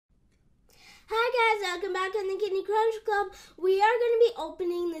welcome back on the Kitty Crunch Club. We are going to be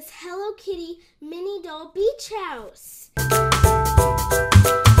opening this Hello Kitty mini doll beach house.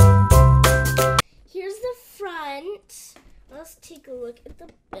 Here's the front. Let's take a look at the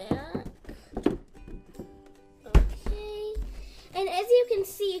back. Okay. And as you can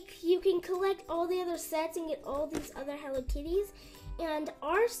see, you can collect all the other sets and get all these other Hello Kitties. And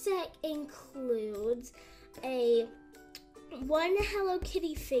our set includes one Hello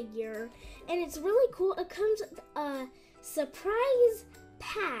Kitty figure, and it's really cool. It comes with a surprise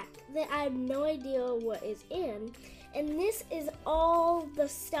pack that I have no idea what is in, and this is all the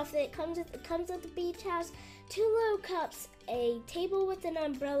stuff that it comes with. It comes with the beach house, 2 little cups, a table with an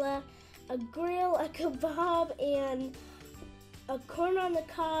umbrella, a grill, a kebab, and a corn on the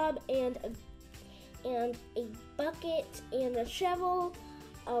cob, and a bucket, and a shovel,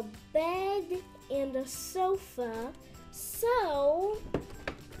 a bed, and a sofa. So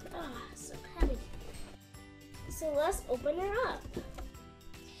heavy. So let's open her up.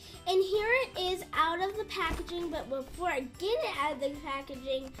 And here it is out of the packaging, but before I get it out of the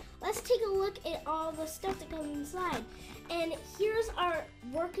packaging, let's take a look at all the stuff that comes inside. And here's our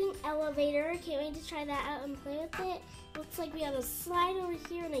working elevator. Can't wait to try that out and play with it. Looks like we have a slide over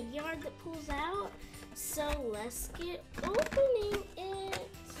here and a yard that pulls out. So let's get opening it.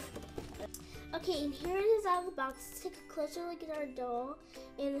 Okay, and here it is out of the box. Let's take a closer look at our doll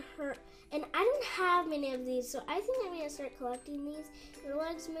and her. And I don't have many of these, so I think I'm gonna start collecting these. Her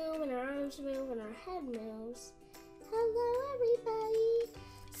legs move, and her arms move, and her head moves. Hello, everybody.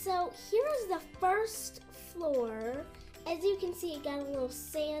 So here is the first floor. As you can see, it got a little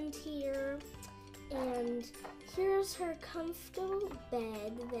sand here, and here's her comfortable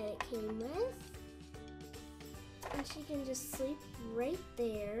bed that it came with. And she can just sleep right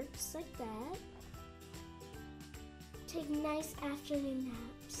there, just like that. Take nice afternoon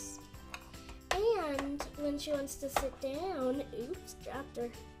naps. And when she wants to sit down, oops, dropped her,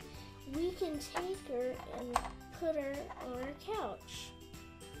 we can take her and put her on our couch.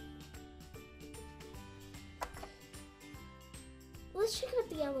 Let's check out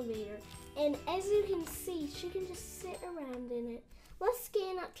the elevator. And as you can see, she can just sit around in it. Let's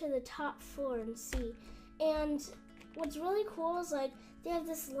scan up to the top floor and see. And what's really cool is like they have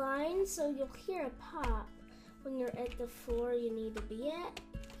this line, so you'll hear a pop when you're at the floor you need to be at.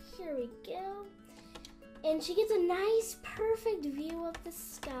 Here we go. And she gets a nice, perfect view of the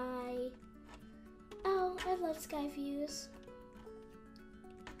sky. Oh, I love sky views.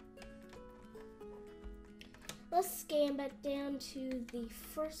 Let's scan back down to the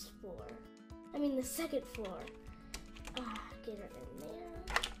first floor. I mean the second floor. Get her in there.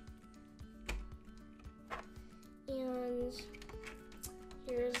 And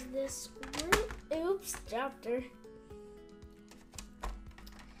here's this room. Oops, dropped her.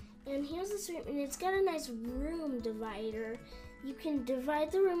 And here's this room, and it's got a nice room divider. You can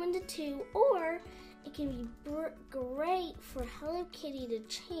divide the room into 2, or it can be great for Hello Kitty to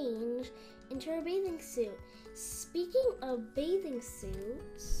change into her bathing suit. Speaking of bathing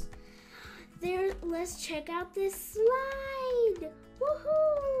suits, let's check out this slide.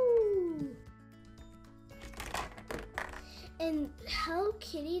 Woohoo! And Hello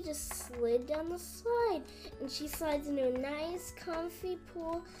Kitty just slid down the slide, and she slides into a nice comfy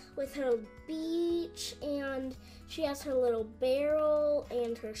pool with her beach, and she has her little barrel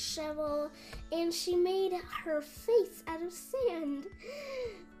and her shovel, and she made her face out of sand.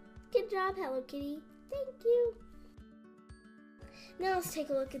 Good job, Hello Kitty. Thank you. Now let's take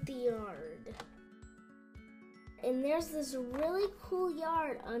a look at the yard. And there's this really cool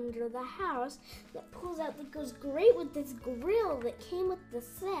yard under the house that pulls out that goes great with this grill that came with the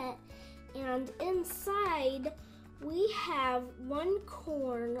set. And inside we have 1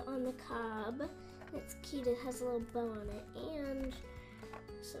 corn on the cob. It's cute, it has a little bow on it.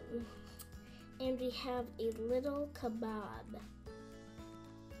 And we have a little kebab.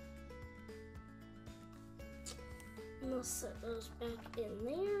 And we'll set those back in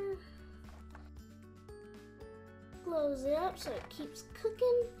there. Close it up so it keeps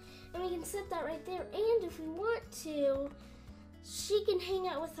cooking, and we can set that right there. And if we want to, she can hang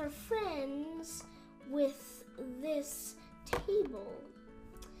out with her friends with this table.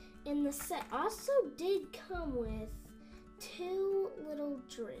 And the set also did come with 2 little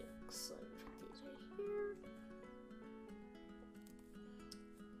drinks. So let me put these right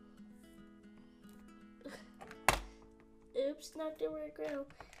here. Oops, knocked over a grill.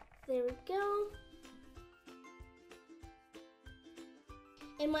 There we go.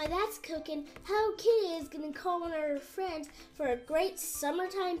 And while that's cooking, Hello Kitty is going to call one of her friends for a great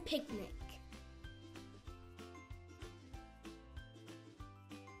summertime picnic.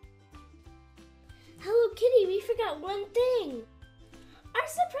 Hello forgot one thing. Our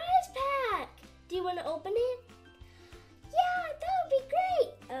surprise pack. Do you want to open it? Yeah, that would be great.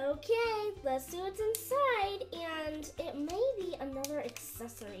 Okay, let's see what's inside. And it may be another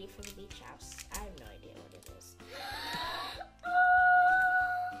accessory for the beach house. I have no idea what it is.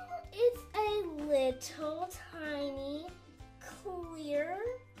 Oh, it's a little tiny clear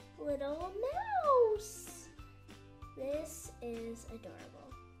little mouse. This is adorable.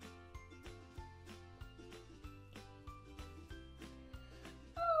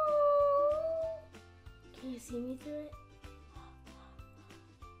 Oh, can you see me through it?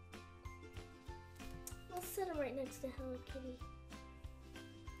 I'll set him right next to Hello Kitty.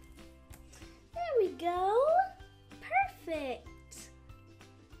 There we go. Perfect.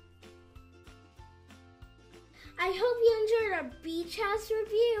 I hope you enjoyed our beach house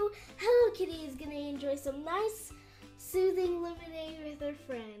review. Hello Kitty is going to enjoy some nice, soothing lemonade with her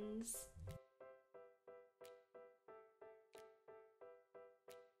friends.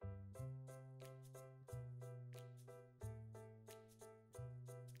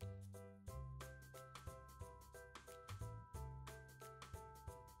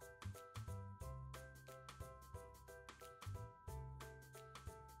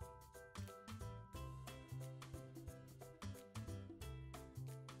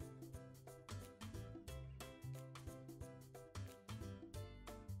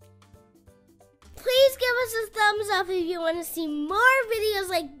 Please give us a thumbs up if you want to see more videos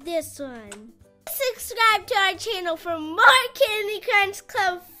like this one. Subscribe to our channel for more Candy Crunch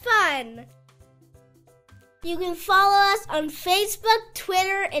Club fun. You can follow us on Facebook,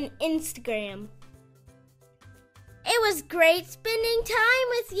 Twitter, and Instagram. It was great spending time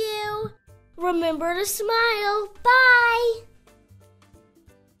with you. Remember to smile. Bye.